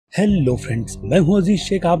Hello friends, मैं हूं अजीज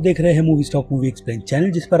शेख। आप देख रहे हैं movie stock movie explain channel,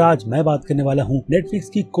 जिस पर आज मैं बात करने वाला हूं नेटफ्लिक्स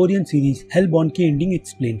की कोरियन सीरीज हेलबाउंड की एंडिंग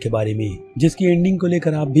एक्सप्लेन के बारे में, जिसकी एंडिंग को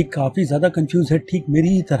लेकर आप भी काफी ज्यादा कंफ्यूज है, ठीक मेरी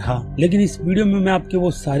ही तरह। लेकिन इस वीडियो में मैं आपके वो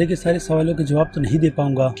सारे के सारे सवालों के जवाब तो नहीं दे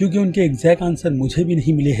पाऊंगा, क्योंकि उनके एग्जैक्ट आंसर मुझे भी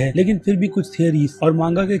नहीं मिले हैं। लेकिन फिर भी कुछ थियरीज और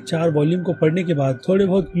मांगा के 4 वॉल्यूम को पढ़ने के बाद थोड़े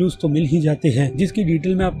बहुत क्लूज तो मिल ही जाते हैं, जिसकी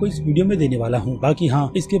डिटेल मैं आपको इस वीडियो में देने वाला हूँ। बाकी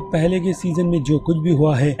हाँ, इसके पहले के सीजन में जो कुछ भी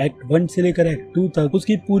हुआ है एक्ट 1 से लेकर एक्ट 2 तक,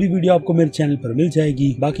 उसकी पूरी वीडियो आपको मेरे चैनल पर मिल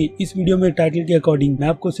जाएगी। बाकी इस वीडियो में टाइटल के अकॉर्डिंग मैं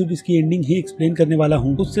आपको सिर्फ इसकी एंडिंग ही एक्सप्लेन करने वाला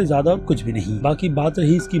हूँ, उससे ज्यादा और कुछ भी नहीं। बाकी बात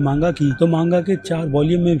रही इसकी मांगा की, तो मांगा के 4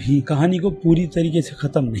 वॉल्यूम में भी कहानी को पूरी तरीके से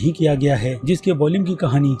खत्म नहीं किया गया है, जिसके वॉल्यूम की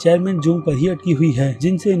कहानी चेयरमैन जुंग पर ही अटकी हुई है,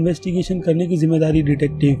 जिनसे इन्वेस्टिगेशन करने की जिम्मेदारी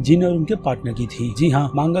डिटेक्टिव जिन और उनके पार्टनर की थी। जी हाँ,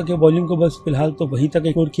 मांगा के वॉल्यूम को बस फिलहाल तो वहीं तक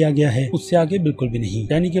एक्सप्लोर किया गया है, उससे आगे बिल्कुल भी नहीं।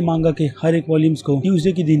 यानी कि मांगा के हर एक वॉल्यूम्स को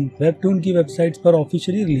ट्यूसडे के दिन वेबटून की वेबसाइट्स पर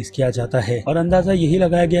ऑफिशियली रिलीज किया जाता है, और अंदाजा यही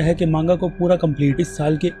लगाया गया है कि मांगा को पूरा कंप्लीट इस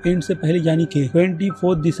साल के एंड से पहले यानी कि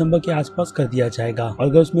 24 दिसंबर के आसपास कर दिया जाएगा। और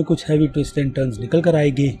अगर उसमें कुछ हैवी ट्विस्ट एंड टर्न्स निकल कर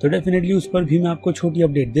आएंगे तो डेफिनेटली उस पर भी मैं आपको छोटी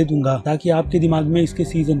अपडेट दे दूंगा, ताकि आपके दिमाग में इसके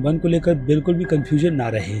सीजन 1 को लेकर बिल्कुल भी कंफ्यूजन ना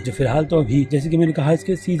रहे, जो फिलहाल तो अभी जैसे कि मैंने कहा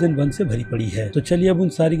इसके सीजन 1 से भरी पड़ी है। तो चलिए अब उन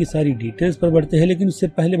सारी की सारी डिटेल्स पर बढ़ते हैं, लेकिन उससे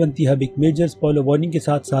पहले बनती है अब एक मेजर स्पॉइलर वार्निंग के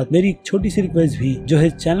साथ साथ मेरी एक छोटी सी रिक्वेस्ट भी, जो है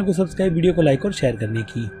चैनल को सब्सक्राइब, वीडियो को लाइक और शेयर करने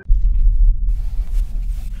की।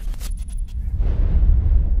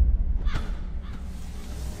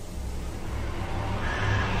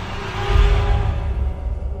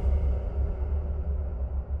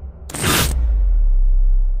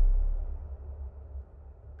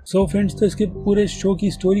 सो फ्रेंड्स, तो इसके पूरे शो की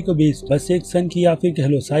स्टोरी को बेस बस एक सन की या फिर कह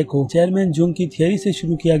लो साइको चेयरमैन जुंग की थियरी से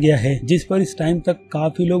शुरू किया गया है, जिस पर इस टाइम तक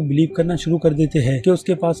काफी लोग बिलीव करना शुरू कर देते हैं कि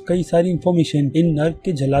उसके पास कई सारी इन्फॉर्मेशन इन नर्क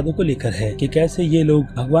के जल्लादों को लेकर है, कि कैसे ये लोग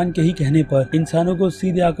भगवान के ही कहने पर इंसानों को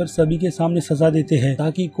सीधे आकर सभी के सामने सजा देते हैं,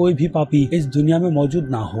 ताकि कोई भी पापी इस दुनिया में मौजूद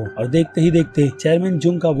ना हो। और देखते ही देखते चेयरमैन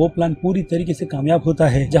जुंग का वो प्लान पूरी तरीके से कामयाब होता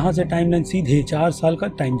है, जहाँ से टाइमलाइन सीधे 4 साल का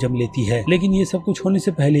टाइम जम लेती है। लेकिन ये सब कुछ होने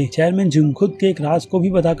से पहले चेयरमैन जुंग खुद के एक राज को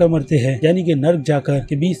भी बताकर मरते हैं, यानी कि नर्क जाकर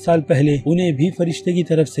कि 20 साल पहले उन्हें भी फरिश्ते की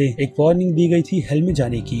तरफ से एक वार्निंग दी गई थी हेल में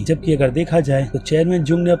जाने की। जबकि अगर देखा जाए तो चेयरमैन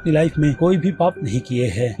जुंग ने अपनी लाइफ में कोई भी पाप नहीं किए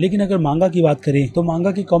हैं। लेकिन अगर मांगा की बात करें तो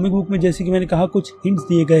मांगा की कॉमिक बुक में जैसे कि मैंने कहा कुछ हिंट्स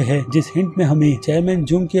दिए गए हैं, जिस हिंट में हमें चेयरमैन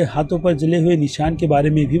जुंग के हाथों पर जले हुए निशान के बारे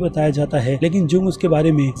में भी बताया जाता है। लेकिन जुंग उसके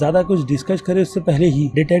बारे में ज्यादा कुछ डिस्कस करे उससे पहले ही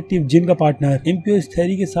डिटेक्टिव जिन का पार्टनर इम्पियो इस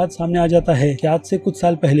थ्योरी के साथ सामने आ जाता है कि आज से कुछ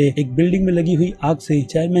साल पहले एक बिल्डिंग में लगी हुई आग से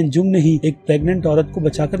चेयरमैन जुंग ने ही एक प्रेग्नेंट औरत को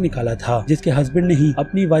बचाकर निकाला था, जिसके हस्बैंड ने ही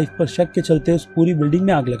अपनी वाइफ पर शक के चलते उस पूरी बिल्डिंग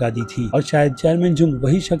में आग लगा दी थी। और शायद चेयरमैन जुंग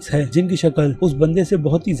वही शख्स है जिनकी शक्ल उस बंदे से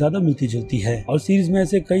बहुत ही ज्यादा मिलती जुलती है। और सीरीज में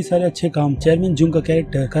ऐसे कई सारे अच्छे काम चेयरमैन जुंग का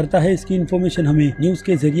कैरेक्टर करता है, इसकी इन्फॉर्मेशन हमें न्यूज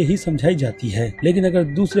के जरिए ही समझाई जाती है। लेकिन अगर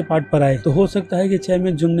दूसरे पार्ट पर आए तो हो सकता है कि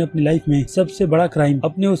चेयरमैन जुंग ने अपनी लाइफ में सबसे बड़ा क्राइम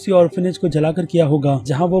अपने उसी ऑर्फनेज को जलाकर किया होगा,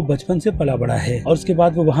 जहाँ वो बचपन से पला बड़ा है। और उसके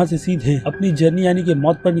बाद वो वहाँ से सीधे अपनी जर्नी यानी कि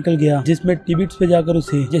मौत पर निकल गया, जिसमें टिबिट्स पे जाकर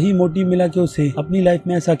उसे यही मोटिव मिला कि उसे अपनी लाइफ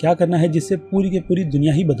में ऐसा क्या करना है जिससे पूरी के पूरी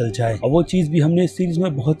दुनिया ही बदल जाए। और वो चीज भी हमने इस सीरीज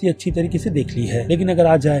में बहुत ही अच्छी तरीके से देख ली है। लेकिन अगर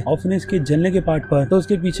आ जाए ऑर्फनेज के जलने के पार्ट पर, तो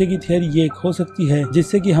उसके पीछे की थियरी ये एक हो सकती है,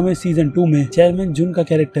 जिससे कि हमें सीजन 2 में चेयरमैन जुन का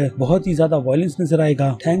कैरेक्टर बहुत ही ज्यादा वायलेंस नजर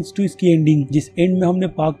आएगा, थैंक्स टू इसकी एंडिंग। जिस एंड में हमने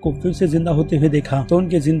पाक को फिर से जिंदा होते हुए देखा, तो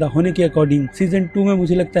उनके जिंदा होने के अकॉर्डिंग सीजन 2 में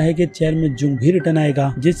मुझे लगता है कि चेयरमैन जुंग भी रिटर्न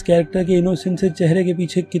आएगा। जिस कैरेक्टर के इनोसेंट से चेहरे के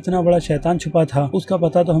पीछे कितना बड़ा शैतान छुपा था, उसका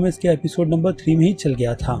पता तो हमें इसके एपिसोड नंबर 3 में ही चल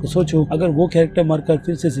गया था। तो सोचो, अगर वो कैरेक्टर मरकर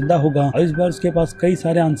फिर से जिंदा होगा और इस बार उसके पास कई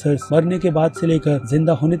सारे आंसर्स मरने के बाद से लेकर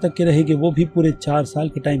जिंदा होने तक के रहेंगे, वो भी पूरे 4 साल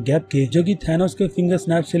के टाइम गैप के, जो कि थैनोस के फिंगर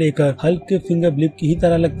स्नैप से लेकर हल्क के फिंगर ब्लिप की ही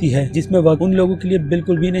तरह लगती है, जिसमें वक्त उन लोगों के लिए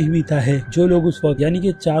बिल्कुल भी नहीं बीता है जो लोग उस वक्त यानी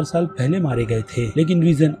कि 4 साल पहले मारे गए थे। लेकिन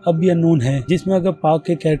रीजन अब भी अननोन है, जिसमें अगर पाक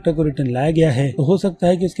के कैरेक्टर को रिटर्न लाया गया है तो हो सकता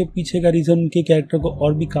है कि इसके पीछे का रीजन उनके कैरेक्टर को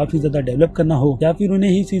और भी काफी ज्यादा डेवलप करना हो, या फिर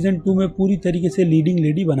उन्हें ही सीजन 2 में पूरी तरीके से लीडिंग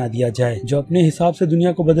लेडी बना दिया जाए, जो अपने हिसाब से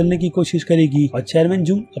दुनिया को बदलने की कोशिश करेगी और चेयरमैन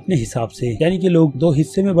जुंग अपने हिसाब से, यानी कि लोग 2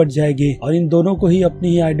 हिस्से में बट जाएंगे और इन दोनों को ही अपनी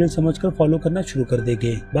ही आइडल समझकर फॉलो करना शुरू कर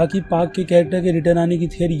देंगे। बाकी पाक के कैरेक्टर के रिटर्न आने की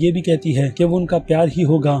थियरी ये भी कहती है कि वो उनका प्यार ही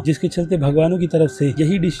होगा, जिसके चलते भगवानों की तरफ से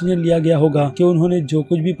यही डिसीजन लिया गया होगा कि उन्होंने जो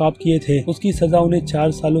कुछ भी पाप किए थे उसकी सजा उन्हें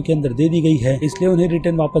 4 सालों के अंदर दे दी गई है, इसलिए उन्हें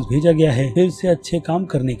रिटर्न वापस भेजा गया है फिर से अच्छे काम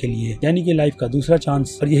करने के लिए, यानी कि लाइफ का दूसरा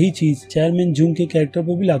चांस। और यही चीज चेयरमैन जुंग के कैरेक्टर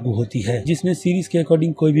पर भी लागू होती है, जिसने सीरीज के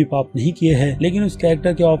अकॉर्डिंग कोई भी पाप नहीं किए हैं, लेकिन उस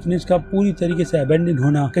कैरेक्टर के ऑर्फनेज का पूरी तरीके से अबेंडन इंडिपेंडेंट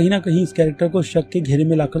होना कहीं ना कहीं इस कैरेक्टर को शक के घेरे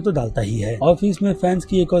में लाकर तो डालता ही है। ऑफिस में फैंस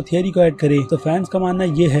की एक और थियरी को ऐड करे तो फैंस का मानना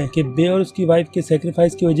ये है कि बे और उसकी वाइफ के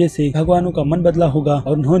सेक्रीफाइस की वजह से भगवानों का मन बदला होगा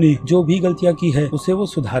और उन्होंने जो भी गलतियां की है उसे वो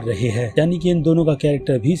सुधार रहे हैं, यानी कि इन दोनों का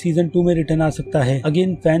कैरेक्टर भी सीजन 2 में रिटर्न आ सकता है।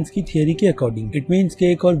 अगेन फैंस की थियरी के अकॉर्डिंग इट मीन्स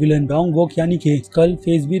के एक और विलन रॉन्ग वॉक यानी कि स्कल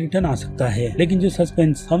फेस भी रिटर्न आ सकता है। लेकिन जो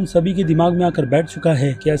सस्पेंस हम सभी के दिमाग में आकर बैठ चुका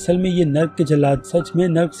है कि असल में ये नर्क के जल्लाद सच में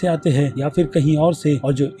नर्क से आते हैं या फिर कहीं और से,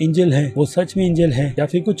 और जो एंजल है वो सच में एंजल है या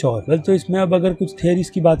फिर कुछ और। तो इसमें अब अगर कुछ थियरीज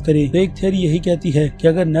की बात करें तो एक थियरी यही कहती है कि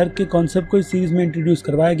अगर नर्क के कॉन्सेप्ट को इस सीरीज में इंट्रोड्यूस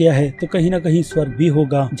करवाया गया है तो कहीं ना कहीं स्वर्ग भी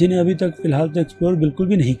होगा, जिन्हें अभी तक फिलहाल तो एक्सप्लोर बिल्कुल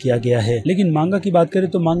भी नहीं किया गया है। लेकिन मांगा की बात करें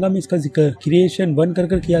तो मांगा में इसका जिक्र क्रिएशन 1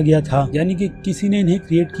 कर किया गया था, यानी कि किसी ने इन्हें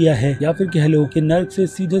क्रिएट किया है या फिर कह लो कि नर्क से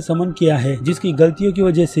सीधे समन किया है, जिसकी गलतियों की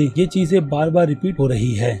वजह से ये चीजें बार बार रिपीट हो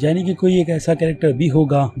रही है। यानी कि कोई एक ऐसा कैरेक्टर भी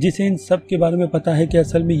होगा जिसे इन सब के बारे में पता है कि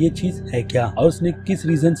असल में ये चीज है क्या और उसने किस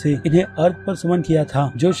रीजन से इन्हें अर्थ पर समन किया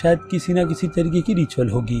था, जो शायद किसी न किसी तरीके की रिचुअल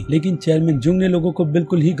होगी। लेकिन चेयरमैन जुंग ने लोगों को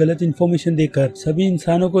बिल्कुल ही गलत इन्फॉर्मेशन देकर सभी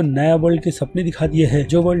इंसानों को नया वर्ल्ड के सपने दिखा दिए हैं,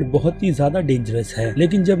 जो वर्ल्ड बहुत ही ज्यादा डेंजरस है।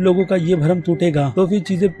 लेकिन जब लोगों का ये भ्रम टूटेगा तो फिर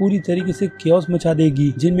चीजें पूरी तरीके से केओस मचा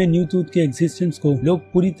देगी, जिनमें न्यू टूथ के एग्जिस्टेंस को लोग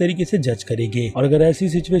पूरी तरीके से जज करेंगे। और अगर ऐसी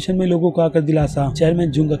सिचुएशन में लोगों को आकर दिलासा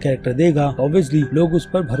चेयरमैन जुंग का कैरेक्टर देगा, ऑब्वियसली लोग उस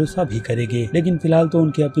पर भरोसा भी करेंगे। लेकिन फिलहाल तो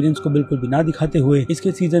उनके अपीयरेंस को बिल्कुल भी ना दिखाते हुए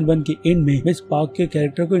इसके सीजन 1 के एंड में मिस पार्क के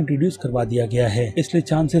कैरेक्टर को इंट्रोड्यूस करवा दिया गया है, इसलिए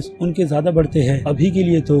चांसेस उनके ज्यादा बढ़ते हैं। अभी के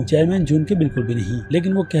लिए तो चेयरमैन जून के बिल्कुल भी नहीं।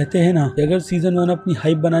 लेकिन वो कहते हैं ना कि अगर सीजन 1 अपनी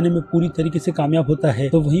हाइप बनाने में पूरी तरीके से कामयाब होता है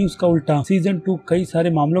तो वहीं उसका उल्टा सीजन 2 कई सारे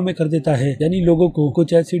मामलों में कर देता है, यानी लोगों को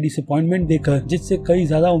कुछ ऐसी डिसअपॉइंटमेंट देकर जिससे कई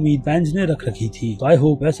ज्यादा उम्मीद फैंस ने रख रखी थी। तो आई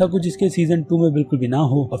होप वैसा कुछ इसके सीजन 2 में बिल्कुल भी ना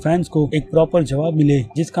हो और फैंस को एक प्रॉपर जवाब मिले,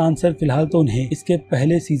 जिसका आंसर फिलहाल तो उन्हें इसके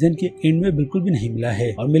पहले सीजन के एंड में बिल्कुल भी नहीं मिला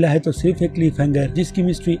है, और मिला है तो सिर्फ एक क्लिफ हैंगर जिसकी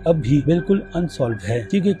मिस्ट्री अब भी बिल्कुल अनसॉल्व है,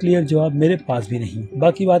 क्योंकि क्लियर जवाब मेरे पास भी नहीं।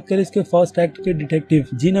 बाकी बात करें इसके फर्स्ट एक्ट के डिटेक्टिव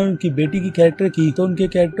जिन और उनकी बेटी की कैरेक्टर की, तो उनके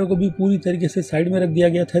कैरेक्टर को भी पूरी तरीके से साइड में रख दिया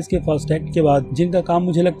गया था इसके फर्स्ट एक्ट के बाद, जिनका काम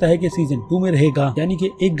मुझे लगता है कि सीजन 2 में रहेगा, यानी कि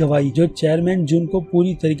एक गवाही जो चेयरमैन जुन को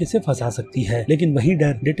पूरी तरीके से फंसा सकती है। लेकिन वही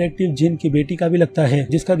डर डिटेक्टिव जिन की बेटी का भी लगता है,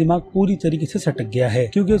 जिसका दिमाग पूरी तरीके से सटक गया है,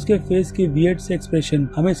 क्योंकि उसके फेस के वियर्ड से एक्सप्रेशन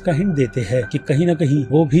हमें इसका हिंट देते हैं कि कहीं न कहीं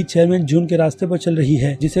वो भी चेयरमैन जुन के रास्ते पर चल रही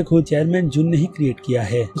है, जिसे खुद चेयरमैन जुन ने ही क्रिएट किया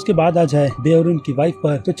है। उसके बाद आ जाए बे और उनकी वाइफ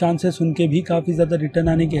पर, तो चांसेस उनके भी काफी ज्यादा रिटर्न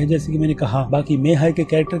आने के हैं, जैसे कि मैंने कहा। बाकी मे हाई के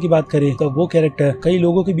कैरेक्टर की बात करें तो वो कैरेक्टर कई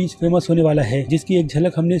लोगों के बीच फेमस होने वाला है, जिसकी एक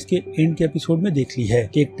झलक हमने इसके एंड के एपिसोड में देख ली है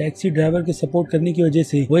कि एक टैक्सी ड्राइवर के सपोर्ट करने की वजह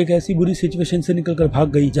से वो एक ऐसी बुरी सिचुएशन से निकलकर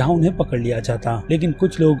भाग गई जहां उन्हें पकड़ लिया जाता। लेकिन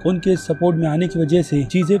कुछ लोग उनके सपोर्ट में आने की वजह से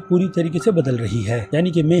चीजें पूरी तरीके से बदल रही है,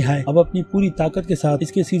 यानी कि मे हाई अब अपनी पूरी ताकत के साथ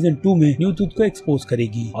इसके सीजन 2 में न्यू टूथ को एक्सपोज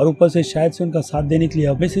करेगी, और ऊपर से शायद से उनका साथ देने के लिए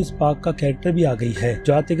अब मिसेस पार्क का कैरेक्टर भी आ गई है,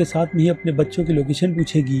 जो आते के साथ में ही अपने बच्चों की लोकेशन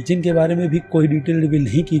पूछेगी, जिनके बारे में भी कोई डिटेल रिवील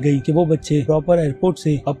नहीं की गई कि वो बच्चे प्रॉपर एयरपोर्ट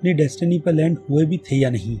से अपनी डेस्टिनी पर लैंड हुए भी थे या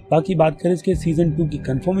नहीं। बाकी बात करें इसके सीजन 2 की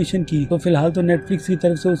कंफर्मेशन की, तो फिलहाल तो नेटफ्लिक्स की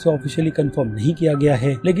तरफ से उसे ऑफिशियली कंफर्म नहीं किया गया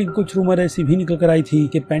है, लेकिन कुछ रूमर ऐसी भी निकल कर आई थी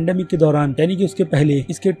कि पेंडेमिक के दौरान, यानी कि उसके पहले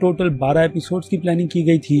इसके टोटल 12 एपिसोड्स की प्लानिंग की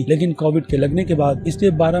गई थी, लेकिन कोविड के लगने के बाद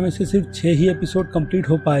इसलिए 12 में से सिर्फ 6 ही एपिसोड कंप्लीट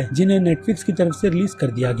हो पाए, जिन्हें नेटफ्लिक्स की तरफ से रिलीज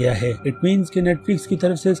कर दिया गया है। इट मींस कि नेटफ्लिक्स की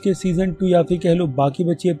तरफ से इसके सीजन 2 या फिर कह लो बाकी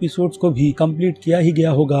बचे एपिसोड्स को भी कंप्लीट किया ही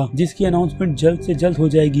गया होगा, जिसकी अनाउंसमेंट जल्द से जल्द हो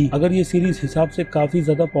जाएगी अगर ये सीरीज हिसाब से काफी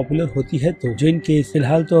ज्यादा पॉपुलर होती है तो, जो इन केस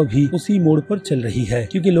फिलहाल तो अभी उसी मोड पर चल रही है,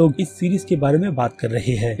 क्योंकि लोग इस सीरीज के बारे में बात कर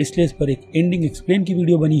रहे हैं। इसलिए इस पर एक एंडिंग एक्सप्लेन की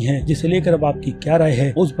वीडियो बनी है, जिसे लेकर अब आपकी क्या राय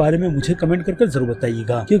है उस बारे में मुझे कमेंट कर जरूर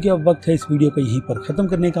बताइएगा, क्योंकि अब वक्त है इस वीडियो को यहीं पर खत्म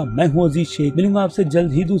करने का। मैं हूँ अजीज शेख, मिलूंगा आपसे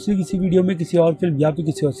जल्द ही दूसरी किसी वीडियो में किसी और फिल्म या फिर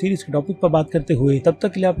किसी और सीरीज के टॉपिक पर बात करते हुए। तब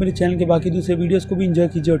तक के लिए आप मेरे चैनल के बाकी दूसरे वीडियोस को भी एंजॉय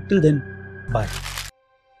कीजिए और टिल देन बाय।